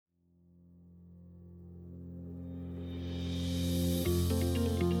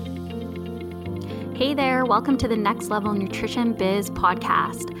Hey there, welcome to the Next Level Nutrition Biz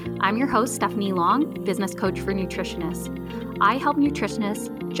podcast. I'm your host, Stephanie Long, business coach for nutritionists. I help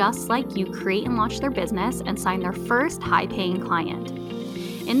nutritionists just like you create and launch their business and sign their first high-paying client.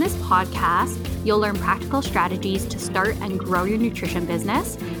 In this podcast, you'll learn practical strategies to start and grow your nutrition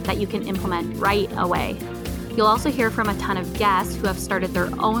business that you can implement right away. You'll also hear from a ton of guests who have started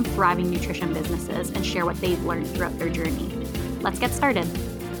their own thriving nutrition businesses and share what they've learned throughout their journey. Let's get started.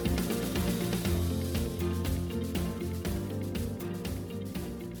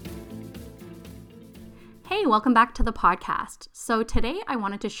 Hey, welcome back to the podcast. So today I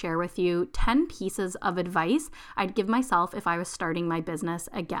wanted to share with you 10 pieces of advice I'd give myself if I was starting my business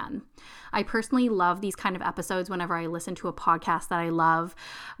again. I personally love these kind of episodes whenever I listen to a podcast that I love,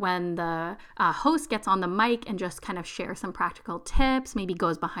 when the host gets on the mic and just kind of shares some practical tips, maybe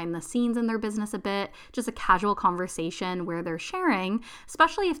goes behind the scenes in their business a bit, just a casual conversation where they're sharing,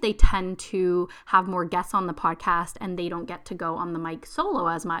 especially if they tend to have more guests on the podcast and they don't get to go on the mic solo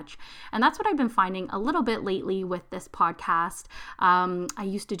as much. And that's what I've been finding a little bit lately with this podcast. I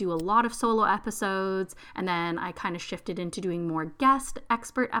used to do a lot of solo episodes, and then I kind of shifted into doing more guest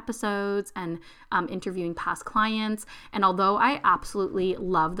expert episodes and interviewing past clients. And although I absolutely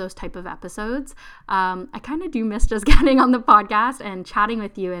love those type of episodes, I kind of do miss just getting on the podcast and chatting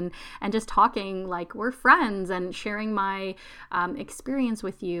with you and just talking like we're friends and sharing my experience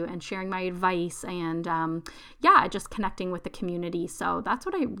with you and sharing my advice and just connecting with the community. So that's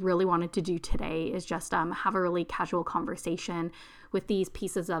what I really wanted to do today, is just have a really casual conversation with these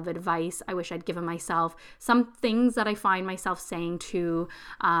pieces of advice I wish I'd given myself. Some things that I find myself saying to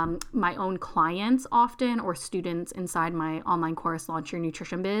my own clients often, or students inside my online course, Launch Your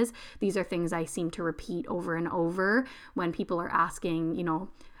Nutrition Biz. These are things I seem to repeat over and over when people are asking,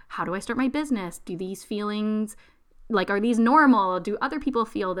 how do I start my business? Do these feelings, are these normal? Do other people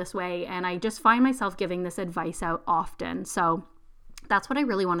feel this way? And I just find myself giving this advice out often. So that's what I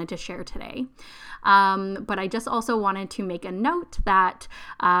really wanted to share today. But I just also wanted to make a note that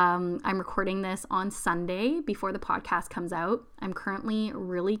I'm recording this on Sunday before the podcast comes out. I'm currently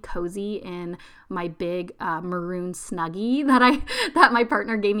really cozy in my big maroon Snuggie that my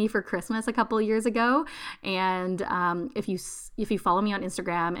partner gave me for Christmas a couple of years ago. And if you follow me on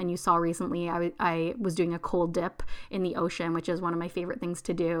Instagram and you saw recently, I was doing a cold dip in the ocean, which is one of my favorite things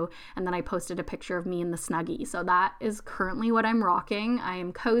to do. And then I posted a picture of me in the Snuggie. So that is currently what I'm rocking. I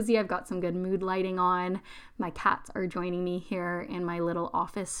am cozy. I've got some good mood lighting on. My cats are joining me here in my little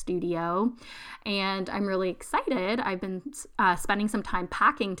office studio, and I'm really excited. I've been spending some time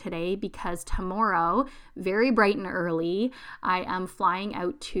packing today because tomorrow, very bright and early, I am flying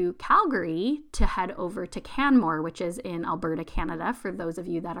out to Calgary to head over to Canmore, which is in Alberta, Canada, for those of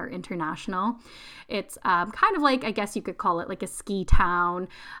you that are international. It's kind of like, I guess you could call it like a ski town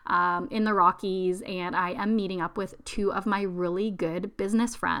in the Rockies, and I am meeting up with two of my really good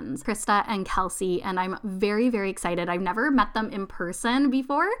business friends, Krista and Kelsey, and I'm very, very excited. I've never met them in person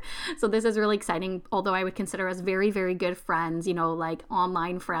before, so this is really exciting, although I would consider us very, very good friends, like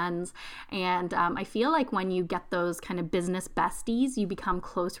online friends. And I feel like when you get those kind of business besties, you become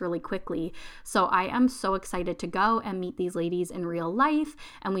close really quickly. So I am so excited to go and meet these ladies in real life,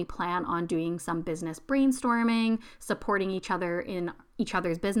 and we plan on doing some business brainstorming, supporting each other in each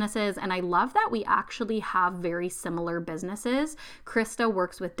other's businesses. And I love that we actually have very similar businesses. Krista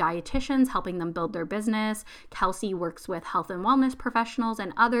works with dietitians, helping them build their business. Kelsey works with health and wellness professionals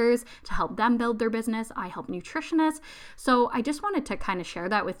and others to help them build their business. I help nutritionists. So I just wanted to kind of share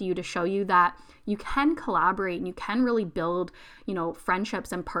that with you to show you that you can collaborate and you can really build,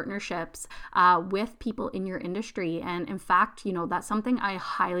 friendships and partnerships with people in your industry. And in fact, that's something I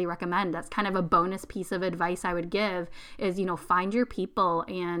highly recommend. That's kind of a bonus piece of advice I would give is, find your people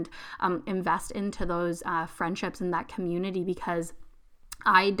and invest into those friendships in that community, because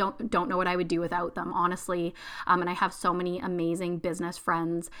I don't know what I would do without them, honestly. And I have so many amazing business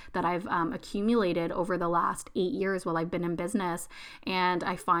friends that I've accumulated over the last 8 years while I've been in business. And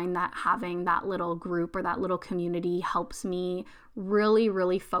I find that having that little group or that little community helps me really,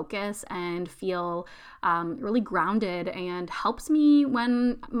 really focus and feel really grounded, and helps me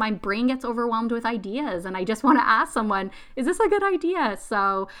when my brain gets overwhelmed with ideas and I just want to ask someone, is this a good idea?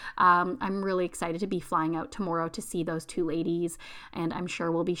 So I'm really excited to be flying out tomorrow to see those two ladies, and I'm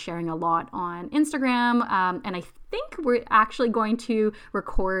sure we'll be sharing a lot on Instagram, and I think we're actually going to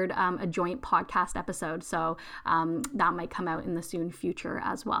record a joint podcast episode, so that might come out in the soon future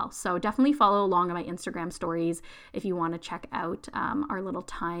as well. So definitely follow along on my Instagram stories if you want to check out our little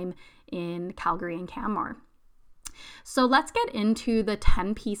time in Calgary and Canmore. So let's get into the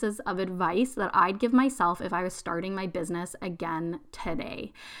 10 pieces of advice that I'd give myself if I was starting my business again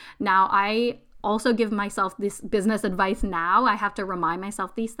today. Now, I also give myself this business advice now. I have to remind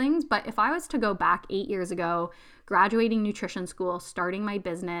myself these things. But if I was to go back 8 years ago, graduating nutrition school, starting my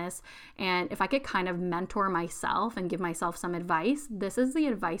business, and if I could kind of mentor myself and give myself some advice, this is the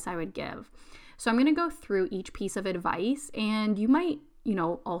advice I would give. So I'm going to go through each piece of advice, and you might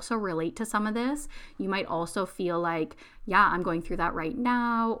also relate to some of this. You might also feel like, yeah, I'm going through that right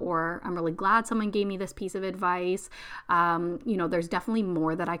now, or I'm really glad someone gave me this piece of advice. There's definitely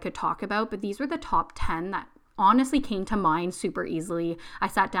more that I could talk about, but these were the top 10 that honestly came to mind super easily. I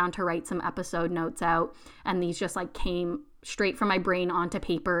sat down to write some episode notes out, and these just like came straight from my brain onto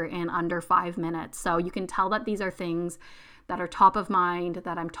paper in under 5 minutes. So you can tell that these are things that are top of mind,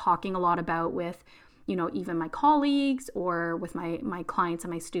 that I'm talking a lot about with even my colleagues or with my clients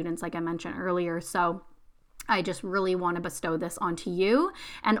and my students, like I mentioned earlier. So I just really want to bestow this onto you.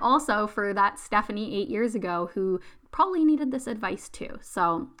 And also for that Stephanie 8 years ago who probably needed this advice too.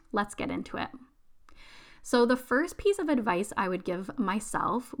 So let's get into it. So the first piece of advice I would give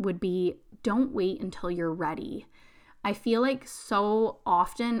myself would be, don't wait until you're ready. I feel like so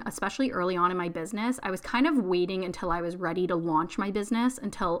often, especially early on in my business, I was kind of waiting until I was ready to launch my business,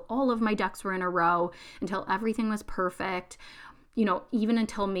 until all of my ducks were in a row, until everything was perfect, even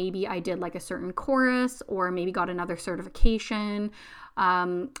until maybe I did like a certain course or maybe got another certification.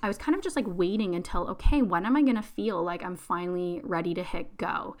 I was kind of just like waiting until, okay, when am I going to feel like I'm finally ready to hit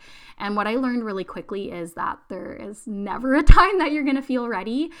go? And what I learned really quickly is that there is never a time that you're going to feel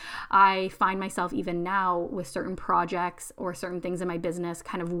ready. I find myself even now with certain projects or certain things in my business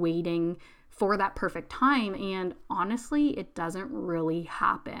kind of waiting for that perfect time. And honestly, it doesn't really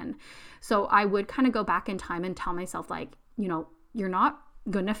happen. So I would kind of go back in time and tell myself like, you're not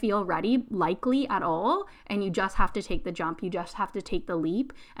going to feel ready likely at all, and you just have to take the jump. You just have to take the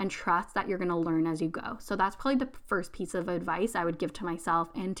leap and trust that you're going to learn as you go. So that's probably the first piece of advice I would give to myself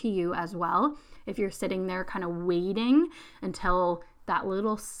and to you as well. If you're sitting there kind of waiting until that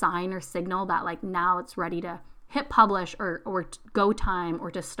little sign or signal that like now it's ready to hit publish or go time or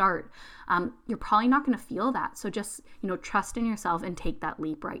to start, you're probably not going to feel that. So just, trust in yourself and take that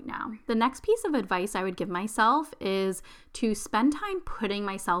leap right now. The next piece of advice I would give myself is to spend time putting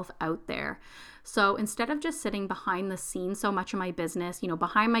myself out there. So instead of just sitting behind the scenes so much in my business,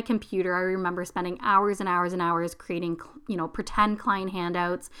 behind my computer, I remember spending hours and hours and hours creating, pretend client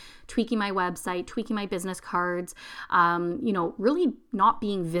handouts, tweaking my website, tweaking my business cards, really not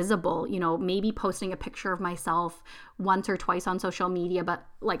being visible, maybe posting a picture of myself once or twice on social media, but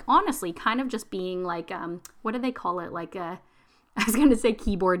like honestly, kind of just being like, what do they call it? Like I was going to say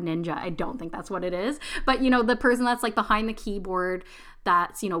keyboard ninja. I don't think that's what it is. But, the person that's like behind the keyboard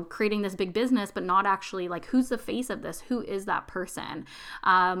that's, creating this big business, but not actually like, who's the face of this? Who is that person?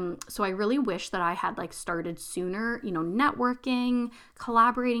 So I really wish that I had like started sooner, networking,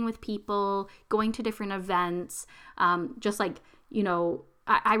 collaborating with people, going to different events, just like,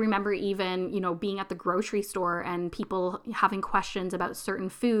 I remember even, being at the grocery store and people having questions about certain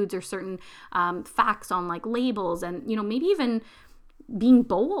foods or certain facts on like labels and, maybe even being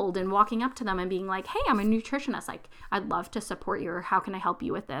bold and walking up to them and being like, hey, I'm a nutritionist. Like, I'd love to support you, or how can I help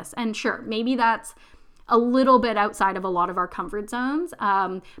you with this? And sure, maybe that's a little bit outside of a lot of our comfort zones.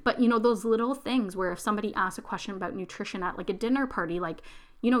 But, those little things where if somebody asks a question about nutrition at like a dinner party, like,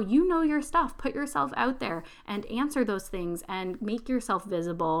 you know your stuff, put yourself out there and answer those things and make yourself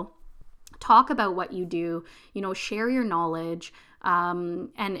visible. Talk about what you do, share your knowledge.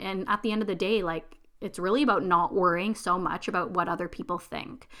 And at the end of the day, like, it's really about not worrying so much about what other people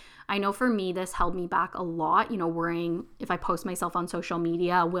think. I know for me, this held me back a lot, worrying if I post myself on social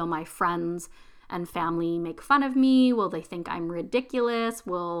media, will my friends and family make fun of me? Will they think I'm ridiculous?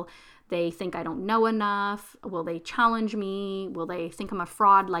 Will they think I don't know enough? Will they challenge me? Will they think I'm a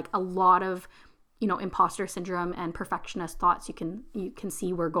fraud? Like a lot of, imposter syndrome and perfectionist thoughts you can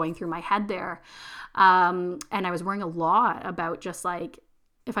see were going through my head there. And I was worrying a lot about just like,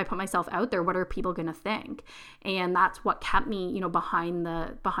 if I put myself out there, what are people going to think? And that's what kept me, behind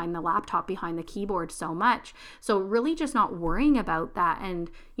the laptop, behind the keyboard so much. So really just not worrying about that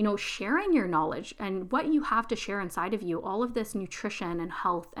and, sharing your knowledge and what you have to share inside of you, all of this nutrition and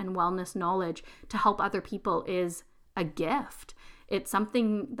health and wellness knowledge to help other people is a gift. It's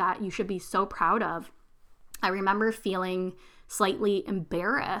something that you should be so proud of. I remember feeling slightly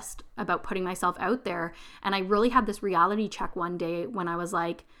embarrassed about putting myself out there. And I really had this reality check one day when I was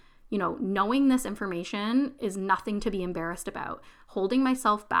like, knowing this information is nothing to be embarrassed about. Holding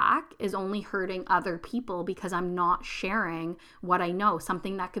myself back is only hurting other people because I'm not sharing what I know,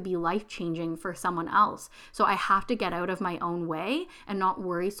 something that could be life-changing for someone else. So I have to get out of my own way and not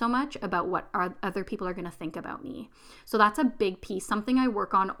worry so much about what other people are going to think about me. So that's a big piece, something I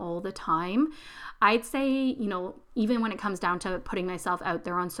work on all the time. I'd say, even when it comes down to putting myself out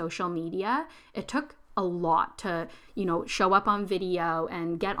there on social media, it took a lot to, show up on video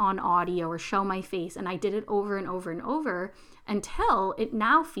and get on audio or show my face. And I did it over and over and over until it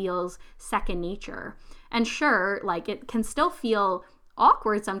now feels second nature. And sure, like it can still feel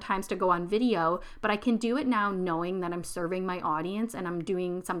awkward sometimes to go on video, but I can do it now knowing that I'm serving my audience and I'm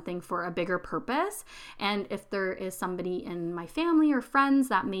doing something for a bigger purpose. And if there is somebody in my family or friends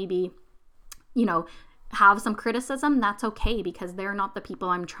that maybe, have some criticism, that's okay, because they're not the people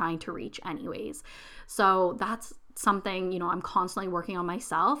I'm trying to reach anyways. So that's something, I'm constantly working on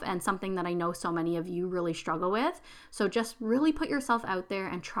myself, and something that I know so many of you really struggle with. So just really put yourself out there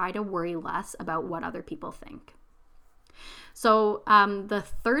and try to worry less about what other people think. So the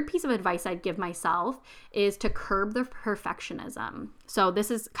third piece of advice I'd give myself is to curb the perfectionism. So this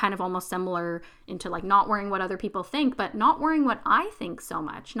is kind of almost similar into like not worrying what other people think, but not worrying what I think so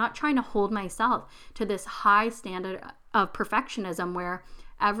much, not trying to hold myself to this high standard of perfectionism where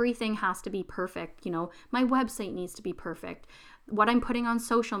everything has to be perfect. My website needs to be perfect. What I'm putting on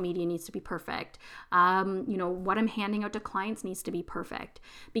social media needs to be perfect. What I'm handing out to clients needs to be perfect,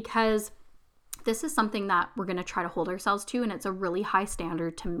 because this is something that we're going to try to hold ourselves to, and it's a really high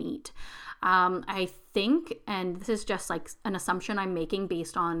standard to meet. I think, and this is just like an assumption I'm making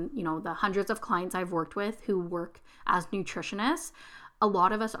based on, the hundreds of clients I've worked with who work as nutritionists, a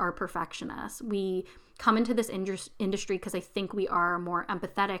lot of us are perfectionists. We come into this industry because I think we are more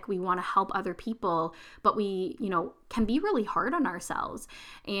empathetic. We want to help other people, but we, can be really hard on ourselves.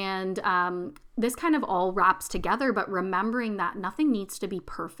 And this kind of all wraps together, but remembering that nothing needs to be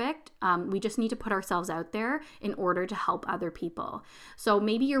perfect. We just need to put ourselves out there in order to help other people. So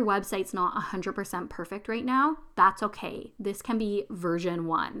maybe your website's not 100% perfect right now. That's okay. This can be version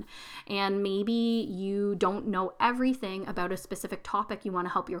 1. And maybe you don't know everything about a specific topic you want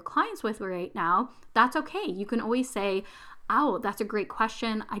to help your clients with right now. That's okay. You can always say, oh, that's a great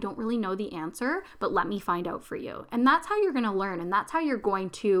question. I don't really know the answer, but let me find out for you. And that's how you're going to learn. And that's how you're going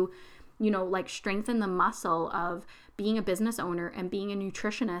to, strengthen the muscle of being a business owner and being a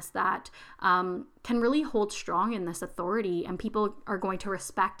nutritionist that can really hold strong in this authority, and people are going to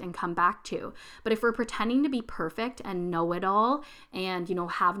respect and come back to. But if we're pretending to be perfect and know it all and,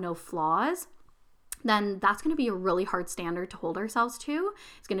 have no flaws, then that's going to be a really hard standard to hold ourselves to.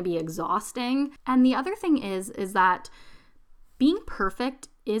 It's going to be exhausting. And the other thing is that being perfect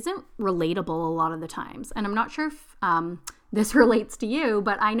isn't relatable a lot of the times. And I'm not sure if this relates to you,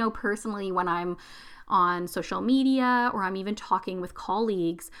 but I know personally when I'm on social media or I'm even talking with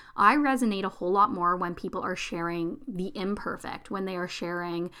colleagues, I resonate a whole lot more when people are sharing the imperfect, when they are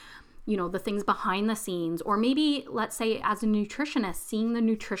sharing the things behind the scenes, or maybe let's say as a nutritionist, seeing the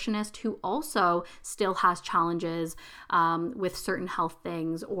nutritionist who also still has challenges with certain health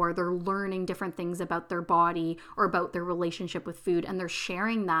things, or they're learning different things about their body or about their relationship with food, and they're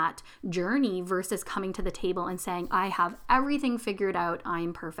sharing that journey versus coming to the table and saying, I have everything figured out,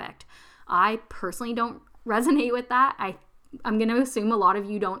 I'm perfect. I personally don't resonate with that. I'm going to assume a lot of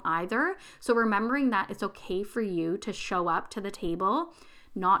you don't either. So remembering that it's okay for you to show up to the table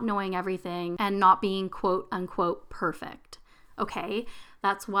not knowing everything and not being quote unquote perfect. Okay,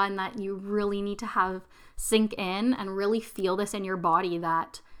 that's one that you really need to have sink in and really feel this in your body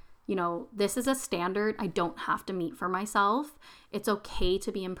that, this is a standard I don't have to meet for myself. It's okay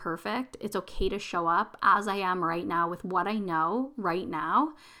to be imperfect. It's okay to show up as I am right now with what I know right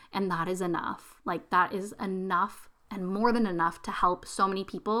now. And that is enough. Like that is enough and more than enough to help so many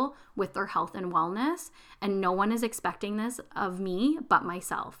people with their health and wellness. And no one is expecting this of me but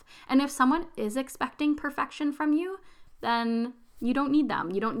myself. And if someone is expecting perfection from you, then you don't need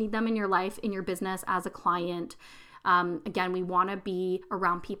them. You don't need them in your life, in your business, as a client. Again, we want to be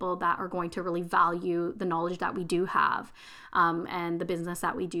around people that are going to really value the knowledge that we do have, and the business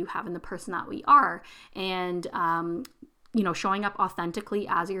that we do have, and the person that we are. And showing up authentically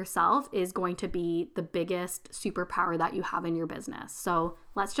as yourself is going to be the biggest superpower that you have in your business. So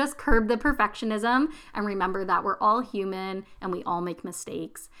let's just curb the perfectionism and remember that we're all human and we all make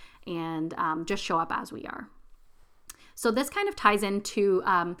mistakes, and just show up as we are. So this kind of ties into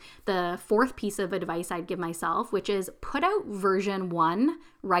the fourth piece of advice I'd give myself, which is put out version 1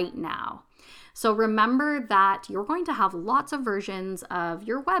 right now. So remember that you're going to have lots of versions of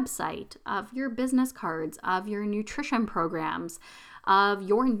your website, of your business cards, of your nutrition programs, of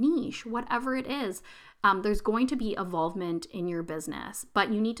your niche, whatever it is. There's going to be evolvement in your business,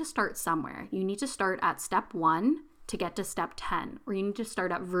 but you need to start somewhere. You need to start at step 1 to get to step 10, or you need to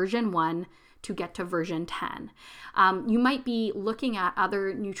start at version 1 to get to version 10. You might be looking at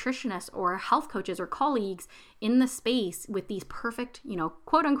other nutritionists or health coaches or colleagues in the space with these perfect,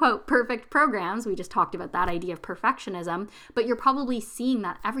 quote unquote, perfect programs. We just talked about that idea of perfectionism, but you're probably seeing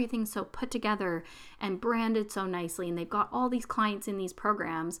that everything's so put together and branded so nicely, and they've got all these clients in these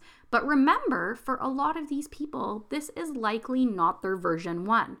programs. But remember, for a lot of these people, this is likely not their version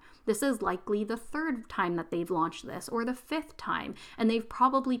 1. This is likely the 3rd time that they've launched this, or the 5th time, and they've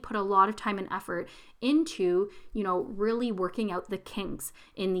probably put a lot of time and effort into, really working out the kinks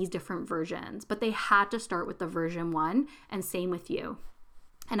in these different versions. But they had to start with the version 1, and same with you.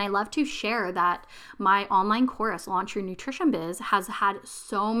 And I love to share that my online course, Launch Your Nutrition Biz, has had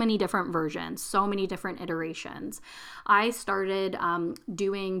so many different versions, so many different iterations. I started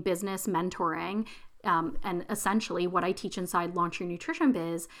doing business mentoring, and essentially what I teach inside Launch Your Nutrition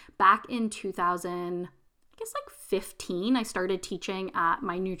Biz back in 2015. I started teaching at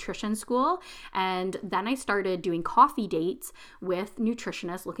my nutrition school, and then I started doing coffee dates with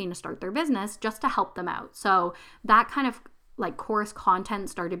nutritionists looking to start their business just to help them out. So that kind of course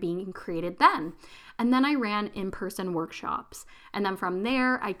content started being created then. And then I ran in-person workshops. And then from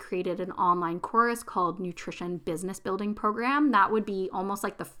there, I created an online course called Nutrition Business Building Program. That would be almost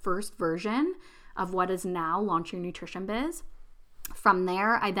like the first version of what is now Launch Your Nutrition Biz. From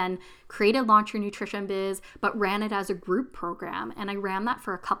there, I then created Launch Your Nutrition Biz, but ran it as a group program. And I ran that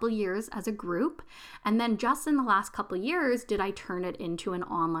for a couple years as a group. And then just in the last couple years, did I turn it into an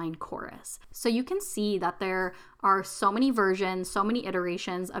online course. So you can see that there are so many versions, so many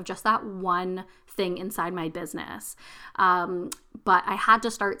iterations of just that one thing inside my business. But I had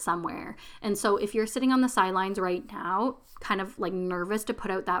to start somewhere. And so if you're sitting on the sidelines right now, kind of nervous to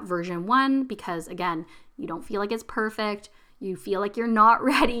put out that version 1, because again, you don't feel like it's perfect, you feel like you're not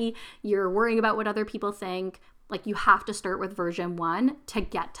ready, you're worrying about what other people think, you have to start with version 1 to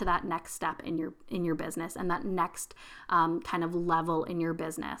get to that next step in your business and that next kind of level in your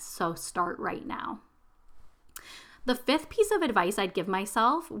business. So start right now. The 5th piece of advice I'd give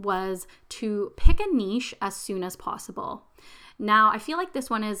myself was to pick a niche as soon as possible. Now, I feel like this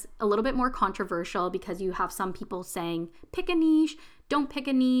one is a little bit more controversial because you have some people saying, pick a niche, don't pick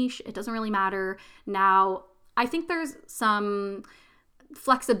a niche, it doesn't really matter. Now, I think there's some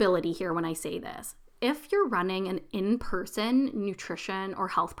flexibility here when I say this. If you're running an in-person nutrition or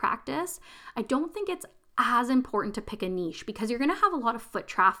health practice, I don't think it's as important to pick a niche because you're going to have a lot of foot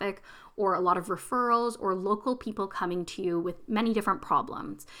traffic or a lot of referrals or local people coming to you with many different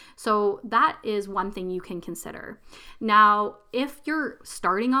problems. So that is one thing you can consider. Now, if you're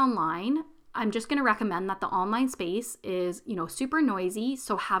starting online, I'm just going to recommend that the online space is, super noisy.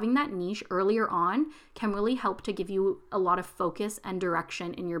 So having that niche earlier on can really help to give you a lot of focus and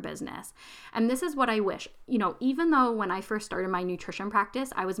direction in your business. And this is what I wish, even though when I first started my nutrition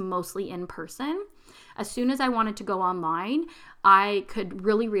practice, I was mostly in person. As soon as I wanted to go online, I could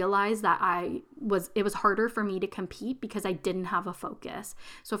really realize that it was harder for me to compete because I didn't have a focus.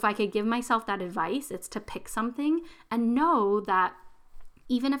 So if I could give myself that advice, it's to pick something and know that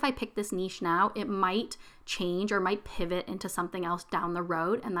even if I pick this niche now, it might change or might pivot into something else down the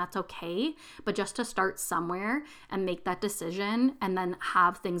road, and that's okay. But just to start somewhere and make that decision and then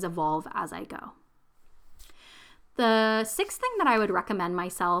have things evolve as I go. The 6th thing that I would recommend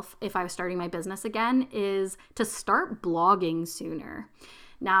myself if I was starting my business again is to start blogging sooner.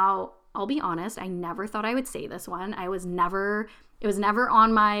 Now, I'll be honest, I never thought I would say this one. It was never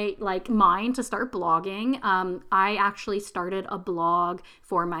on my mind to start blogging. I actually started a blog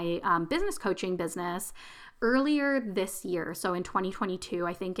for my business coaching business earlier this year. So in 2022,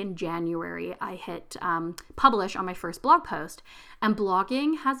 I think in January, I hit publish on my first blog post. And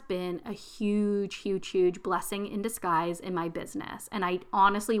blogging has been a huge, huge, huge blessing in disguise in my business. And I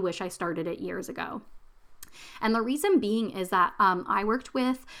honestly wish I started it years ago. And the reason being is that I worked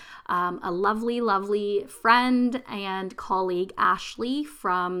with a lovely, lovely friend and colleague, Ashley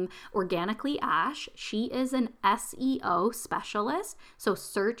from Organically Ash. She is an SEO specialist, so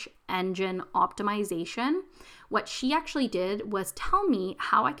search engine optimization. What she actually did was tell me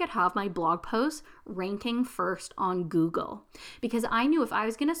how I could have my blog posts ranking first on Google. Because I knew if I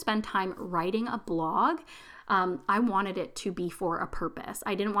was going to spend time writing a blog, I wanted it to be for a purpose.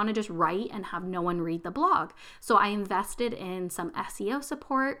 I didn't want to just write and have no one read the blog. So I invested in some SEO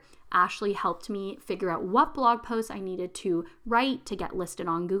support. Ashley helped me figure out what blog posts I needed to write to get listed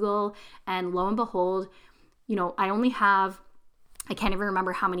on Google. And lo and behold, I only have I can't even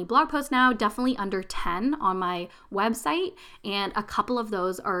remember how many blog posts now, definitely under 10 on my website. And a couple of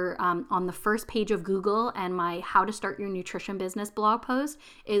those are on the first page of Google, and my How to Start Your Nutrition Business blog post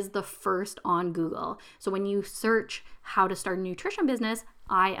is the first on Google. So when you search how to start a nutrition business,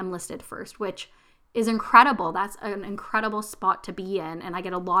 I am listed first, which is incredible. That's an incredible spot to be in. And I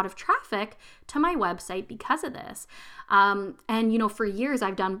get a lot of traffic to my website because of this. And, for years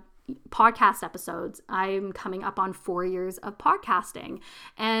I've done podcast episodes. I'm coming up on 4 years of podcasting,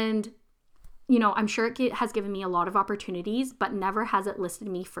 and I'm sure it has given me a lot of opportunities, but never has it listed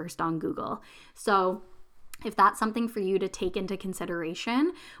me first on Google. So if that's something for you to take into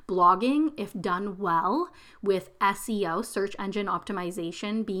consideration, blogging, if done well with SEO, search engine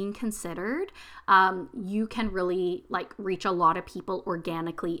optimization, being considered, you can really reach a lot of people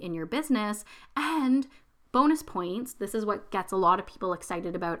organically in your business. And bonus points, this is what gets a lot of people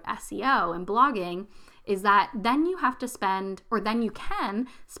excited about SEO and blogging, is that then you can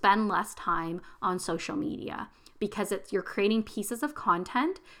spend less time on social media, because you're creating pieces of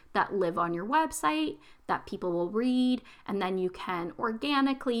content that live on your website that people will read, and then you can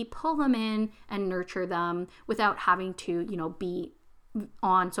organically pull them in and nurture them without having to, be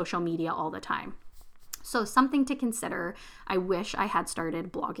on social media all the time. So something to consider. I wish I had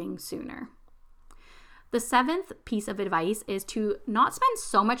started blogging sooner. The 7th piece of advice is to not spend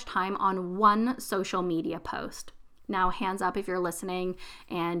so much time on one social media post. Now, hands up if you're listening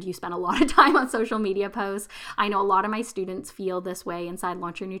and you spend a lot of time on social media posts. I know a lot of my students feel this way inside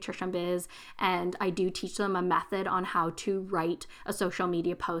Launch Your Nutrition Biz, and I do teach them a method on how to write a social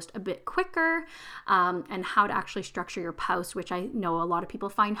media post a bit quicker, and how to actually structure your post, which I know a lot of people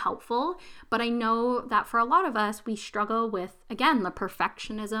find helpful. But I know that for a lot of us, we struggle with, again, the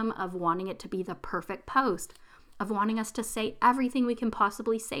perfectionism of wanting it to be the perfect post, of wanting us to say everything we can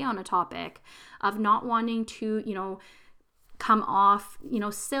possibly say on a topic, of not wanting to, come off,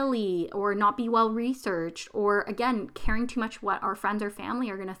 silly or not be well researched, or again, caring too much what our friends or family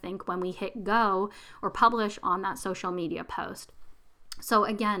are going to think when we hit go or publish on that social media post. So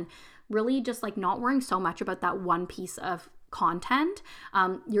again, really just not worrying so much about that one piece of content.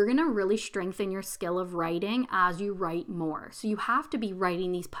 You're going to really strengthen your skill of writing as you write more. So you have to be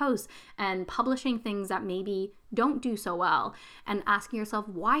writing these posts and publishing things that maybe don't do so well, and asking yourself,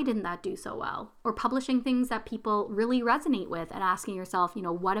 why didn't that do so well? Or publishing things that people really resonate with and asking yourself,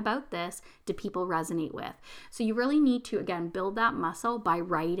 what about this did people resonate with? So you really need to, again, build that muscle by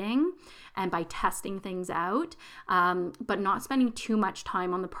writing and by testing things out, but not spending too much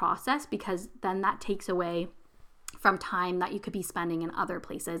time on the process, because then that takes away from time that you could be spending in other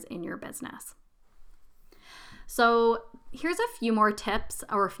places in your business. So here's a few more tips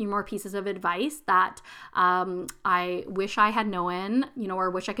or a few more pieces of advice that I wish I had known, or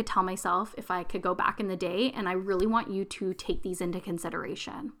wish I could tell myself if I could go back in the day. And I really want you to take these into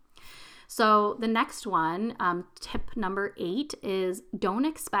consideration. So the next one, tip number 8, is don't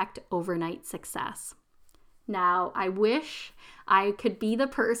expect overnight success. Now, I wish I could be the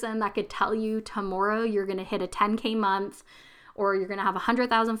person that could tell you tomorrow you're going to hit a 10K month, or you're going to have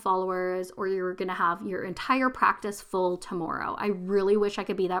 100,000 followers, or you're going to have your entire practice full tomorrow. I really wish I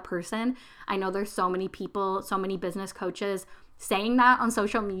could be that person. I know there's so many people, so many business coaches saying that on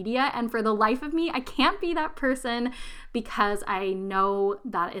social media, and for the life of me, I can't be that person, because I know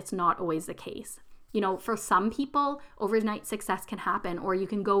that it's not always the case. For some people, overnight success can happen, or you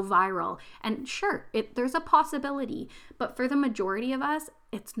can go viral. And sure, there's a possibility, but for the majority of us,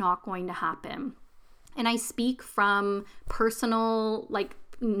 it's not going to happen. And I speak from personal,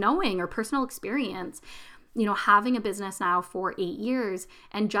 knowing or personal experience. Having a business now for 8 years,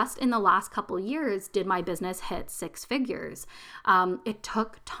 and just in the last couple years did my business hit 6 figures. It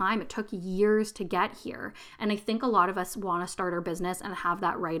took time, it took years to get here. And I think a lot of us want to start our business and have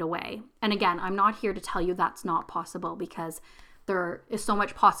that right away. And again, I'm not here to tell you that's not possible, because there is so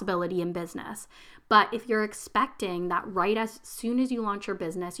much possibility in business. But if you're expecting that right as soon as you launch your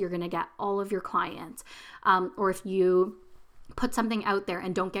business, you're going to get all of your clients, or if you put something out there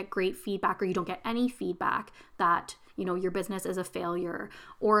and don't get great feedback, or you don't get any feedback, that your business is a failure,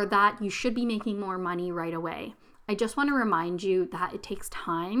 or that you should be making more money right away. I just want to remind you that it takes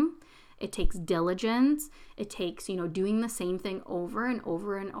time, it takes diligence, it takes doing the same thing over and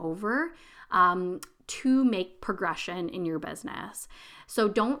over and over to make progression in your business. So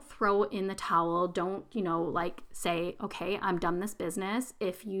don't throw in the towel. Don't, say, okay, I'm done this business.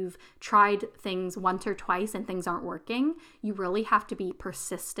 If you've tried things once or twice and things aren't working, you really have to be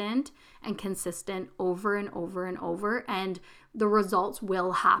persistent and consistent over and over and over. And the results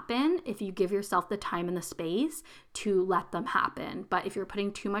will happen if you give yourself the time and the space to let them happen. But if you're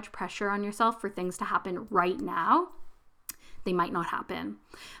putting too much pressure on yourself for things to happen right now, they might not happen.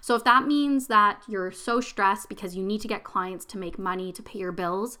 So if that means that you're so stressed because you need to get clients to make money to pay your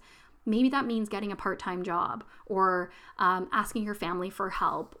bills, maybe that means getting a part-time job, or asking your family for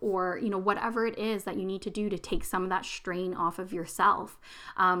help, or whatever it is that you need to do to take some of that strain off of yourself.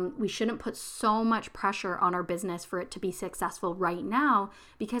 We shouldn't put so much pressure on our business for it to be successful right now,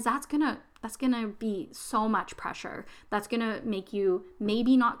 because that's gonna be so much pressure. That's gonna make you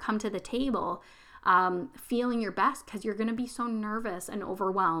maybe not come to the table feeling your best, because you're going to be so nervous and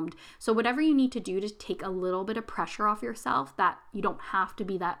overwhelmed. So whatever you need to do to take a little bit of pressure off yourself, that you don't have to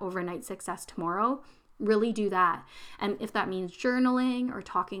be that overnight success tomorrow, really do that. And if that means journaling, or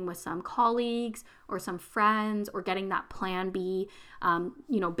talking with some colleagues or some friends, or getting that plan B,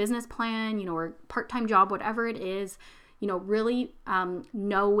 business plan, or part-time job, whatever it is, really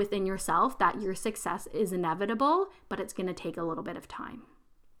know within yourself that your success is inevitable, but it's going to take a little bit of time.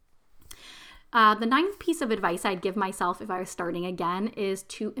 The ninth piece of advice I'd give myself if I was starting again is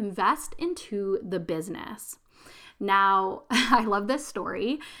to invest into the business. Now, I love this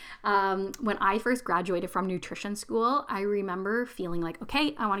story. When I first graduated from nutrition school, I remember feeling like,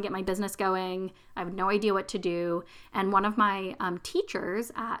 okay, I want to get my business going. I have no idea what to do. And one of my teachers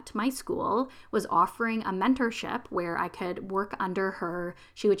at my school was offering a mentorship where I could work under her.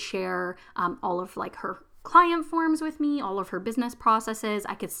 She would share all of her client forms with me, all of her business processes.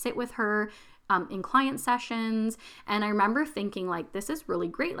 I could sit with her in client sessions. And I remember thinking this is really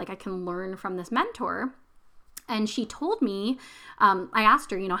great. I can learn from this mentor. And she told me, I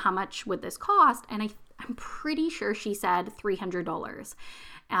asked her, how much would this cost? And I'm pretty sure she said $300,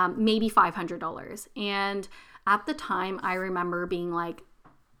 maybe $500. And at the time, I remember being like,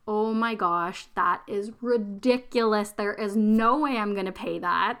 oh my gosh, that is ridiculous. There is no way I'm going to pay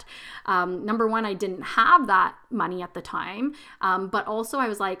that. Number one, I didn't have that money at the time. But also I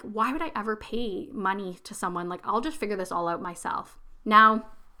was like, why would I ever pay money to someone? I'll just figure this all out myself. Now,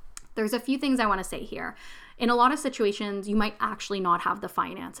 there's a few things I want to say here. In a lot of situations, you might actually not have the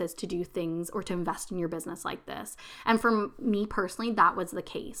finances to do things or to invest in your business like this. And for me personally, that was the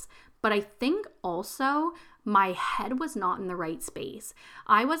case. But I think also my head was not in the right space.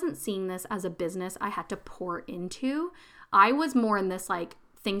 I wasn't seeing this as a business I had to pour into. I was more in this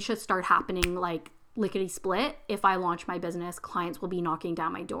things should start happening lickety split. If I launch my business, clients will be knocking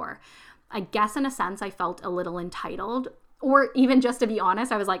down my door. I guess in a sense, I felt a little entitled. Or even just to be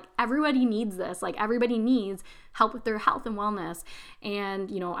honest, I was like, everybody needs this. Everybody needs help with their health and wellness.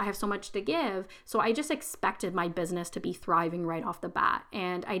 And, I have so much to give. So I just expected my business to be thriving right off the bat.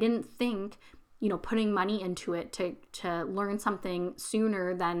 And I didn't think, putting money into it to learn something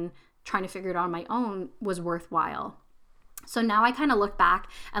sooner than trying to figure it out on my own was worthwhile. So now I kind of look back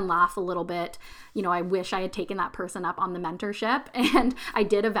and laugh a little bit. I wish I had taken that person up on the mentorship, and I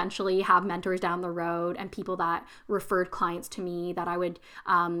did eventually have mentors down the road and people that referred clients to me that I would,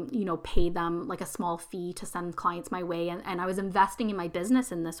 pay them a small fee to send clients my way. And I was investing in my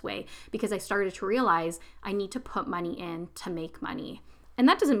business in this way because I started to realize I need to put money in to make money. And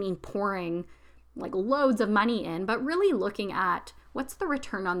that doesn't mean pouring loads of money in, but really looking at what's the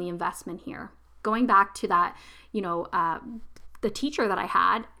return on the investment here. Going back to that, the teacher that I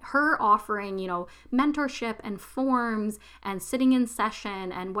had, her offering, mentorship and forms and sitting in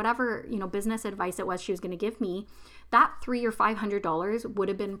session and whatever, business advice it was she was going to give me, that $300 or $500 would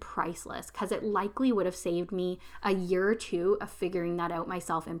have been priceless, because it likely would have saved me a year or two of figuring that out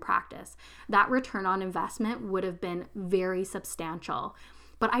myself in practice. That return on investment would have been very substantial.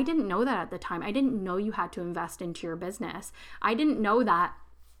 But I didn't know that at the time. I didn't know you had to invest into your business. I didn't know that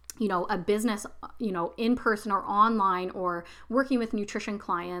a business, in person or online or working with nutrition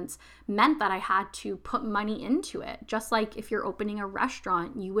clients meant that I had to put money into it. Just like if you're opening a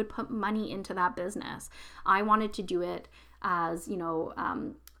restaurant, you would put money into that business. I wanted to do it as,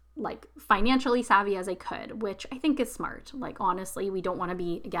 financially savvy as I could, which I think is smart. Honestly, we don't want to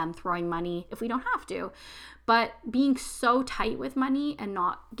be, again, throwing money if we don't have to. But being so tight with money and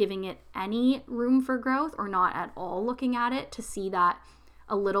not giving it any room for growth, or not at all looking at it to see that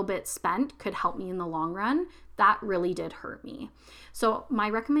a little bit spent could help me in the long run, that really did hurt me. So my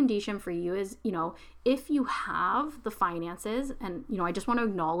recommendation for you is, if you have the finances, and, I just want to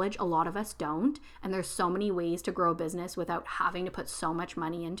acknowledge a lot of us don't, and there's so many ways to grow a business without having to put so much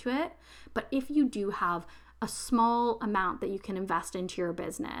money into it. But if you do have a small amount that you can invest into your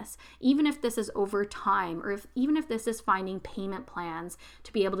business, even if this is over time, or even if this is finding payment plans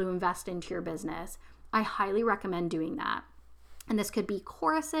to be able to invest into your business, I highly recommend doing that. And this could be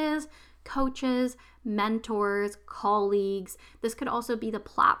courses, coaches, mentors, colleagues. This could also be the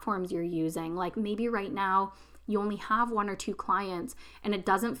platforms you're using. Maybe right now, you only have 1 or 2 clients and it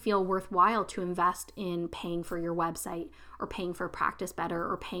doesn't feel worthwhile to invest in paying for your website or paying for Practice Better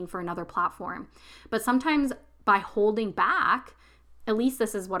or paying for another platform. But sometimes by holding back, at least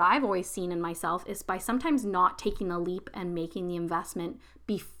this is what I've always seen in myself, is by sometimes not taking the leap and making the investment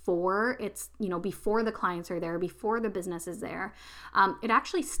before it's, before the clients are there, before the business is there, it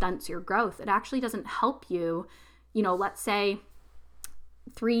actually stunts your growth. It actually doesn't help you. Let's say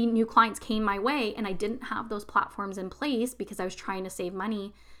 3 new clients came my way and I didn't have those platforms in place because I was trying to save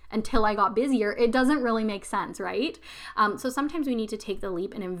money until I got busier. It doesn't really make sense, right? So sometimes we need to take the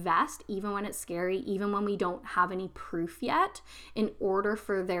leap and invest even when it's scary, even when we don't have any proof yet, in order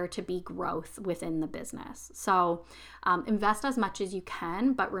for there to be growth within the business. So invest as much as you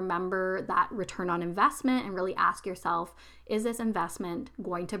can, but remember that return on investment and really ask yourself, is this investment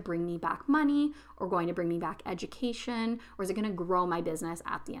going to bring me back money or going to bring me back education, or is it going to grow my business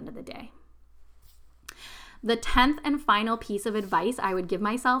at the end of the day? The 10th and final piece of advice I would give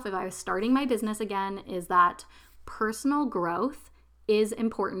myself if I was starting my business again is that personal growth is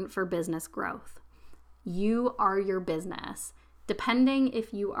important for business growth. You are your business. Depending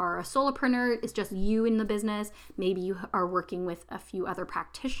if you are a solopreneur, it's just you in the business. Maybe you are working with a few other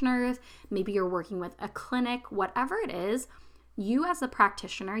practitioners. Maybe you're working with a clinic, whatever it is, you as the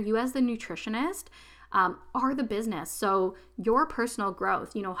practitioner, you as the nutritionist, are the business. So your personal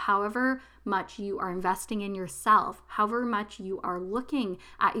growth, however much you are investing in yourself, however much you are looking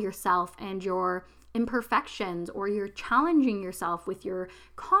at yourself and your imperfections, or you're challenging yourself with your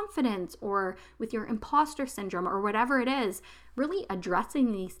confidence or with your imposter syndrome or whatever it is, really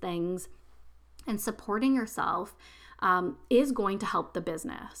addressing these things and supporting yourself is going to help the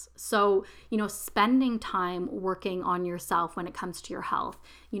business. So, spending time working on yourself when it comes to your health,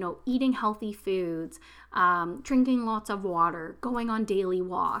 eating healthy foods, drinking lots of water, going on daily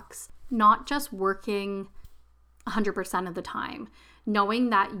walks, not just working 100% of the time,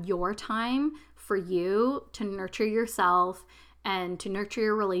 knowing that your time for you to nurture yourself and to nurture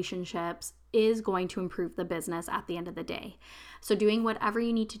your relationships is going to improve the business at the end of the day. So doing whatever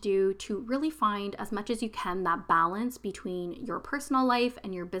you need to do to really find as much as you can that balance between your personal life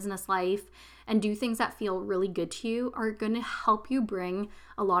and your business life, and do things that feel really good to you, are going to help you bring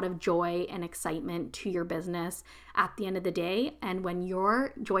a lot of joy and excitement to your business at the end of the day. And when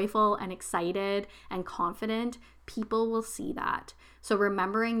you're joyful and excited and confident, people will see that. So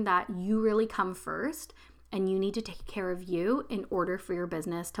remembering that you really come first, and you need to take care of you in order for your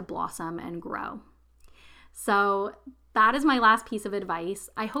business to blossom and grow. So that is my last piece of advice.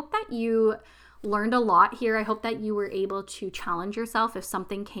 I hope that you learned a lot here. I hope that you were able to challenge yourself if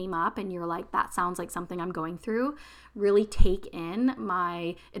something came up and you're like, that sounds like something I'm going through. Really take in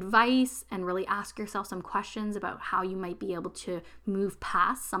my advice and really ask yourself some questions about how you might be able to move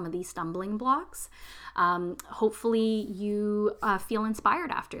past some of these stumbling blocks. Hopefully you feel inspired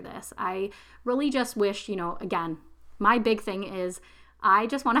after this. I really just wish, again, my big thing is I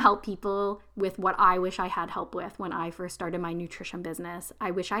just want to help people with what I wish I had help with when I first started my nutrition business. I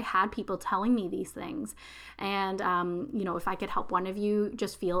wish I had people telling me these things. And, if I could help one of you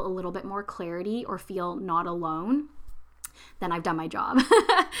just feel a little bit more clarity or feel not alone, then I've done my job.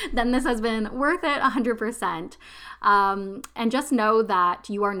 Then this has been worth it 100%. And just know that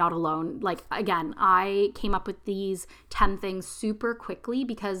you are not alone. Like, again, I came up with these 10 things super quickly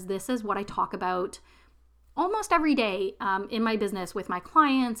because this is what I talk about almost every day in my business with my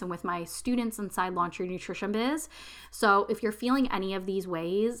clients and with my students inside Launch Your Nutrition Biz. So if you're feeling any of these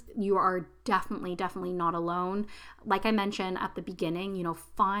ways, you are definitely not alone. Like I mentioned at the beginning,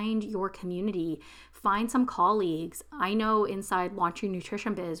 find your community, find some colleagues. I know inside Launch Your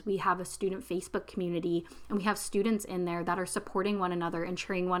Nutrition Biz, we have a student Facebook community, and we have students in there that are supporting one another and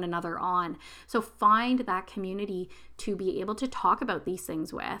cheering one another on. So find that community to be able to talk about these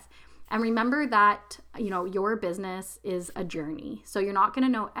things with. And remember that, your business is a journey. So you're not going to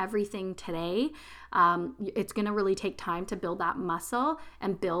know everything today. It's going to really take time to build that muscle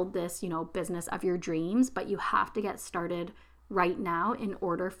and build this, business of your dreams. But you have to get started right now in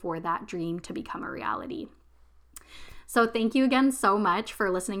order for that dream to become a reality. So thank you again so much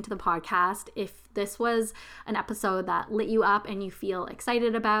for listening to the podcast. If this was an episode that lit you up and you feel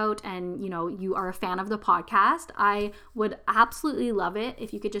excited about, and you are a fan of the podcast, I would absolutely love it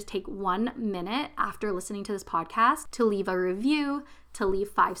if you could just take 1 minute after listening to this podcast to leave a review, to leave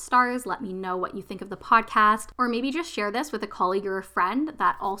 5 stars. Let me know what you think of the podcast, or maybe just share this with a colleague or a friend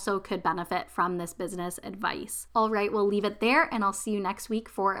that also could benefit from this business advice. All right, we'll leave it there, and I'll see you next week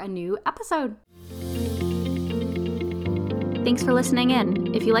for a new episode. Thanks for listening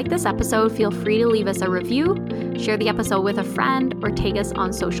in. If you like this episode, feel free to leave us a review, share the episode with a friend, or tag us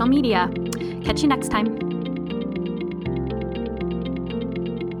on social media. Catch you next time.